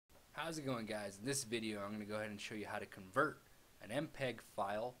How's it going, guys? In this video I'm going to go ahead and show you how to convert an Mpeg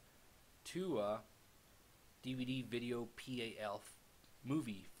file to a DVD video PAL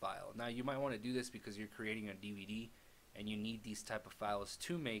movie file. Now you might want to do this because you're creating a DVD and you need these type of files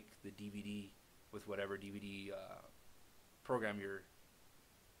to make the DVD with whatever DVD program you're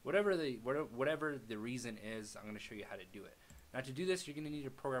whatever the reason is. I'm going to show you how to do it. Now to do this you're going to need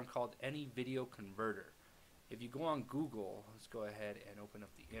a program called Any Video Converter. If you go on Google, let's go ahead and open up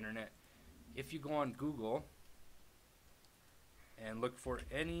the internet. If you go on Google and look for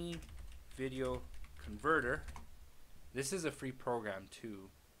Any Video Converter, this is a free program too.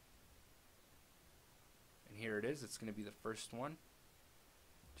 And here it is. It's going to be the first one.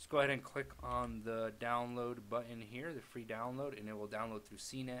 Just go ahead and click on the download button here, the free download, and it will download through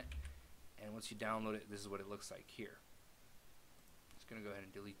CNET. And once you download it, this is what it looks like here. Just going to go ahead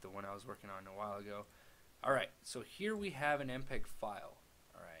and delete the one I was working on a while ago. Alright, so here we have an Mpeg file.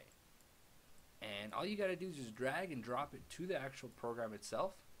 Alright, and all you got to do is just drag and drop it to the actual program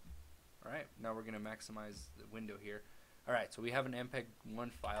itself. Alright, now we're going to maximize the window here. Alright, so we have an Mpeg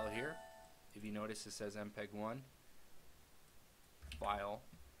 1 file here. If you notice, it says Mpeg 1 file,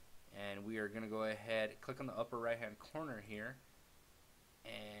 and we are going to go ahead, click on the upper right hand corner here,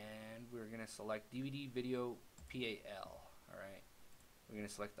 and we're going to select DVD video PAL. Alright, we're going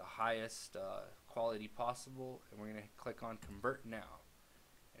to select the highest quality possible, and we're going to click on Convert Now,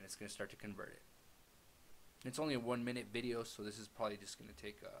 and it's going to start to convert it. It's only a 1-minute video, so this is probably just going to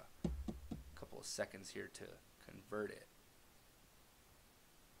take a couple of seconds here to convert it.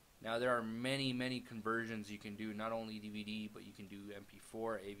 Now there are many conversions you can do, not only DVD, but you can do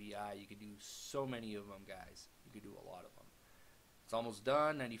MP4, AVI, you can do so many of them, guys. You can do a lot of them. It's almost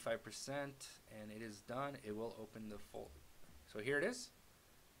done, 95%, and it is done. It will open the folder. So here it is.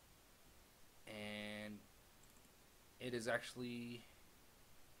 And it is actually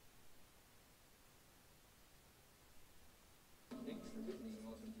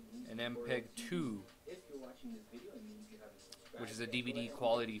an Mpeg 2, which is a DVD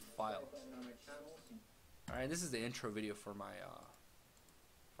quality file. Alright, this is the intro video for my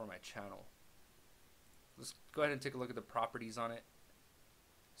channel. Let's go ahead and take a look at the properties on it.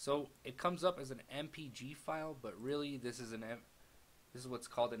 So it comes up as an MPG file, but really this is what's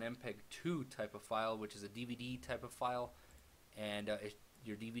called an Mpeg 2 type of file, which is a DVD type of file, and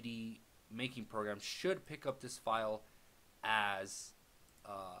your DVD making program should pick up this file as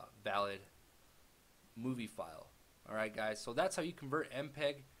a valid movie file. Alright guys, so that's how you convert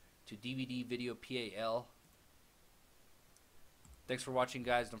Mpeg to DVD video PAL. Thanks for watching,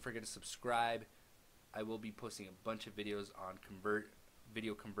 guys. Don't forget to subscribe. I will be posting a bunch of videos on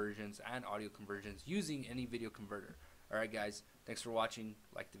video conversions and audio conversions using Any Video Converter. Alright guys, thanks for watching,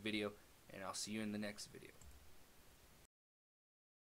 like the video, and I'll see you in the next video.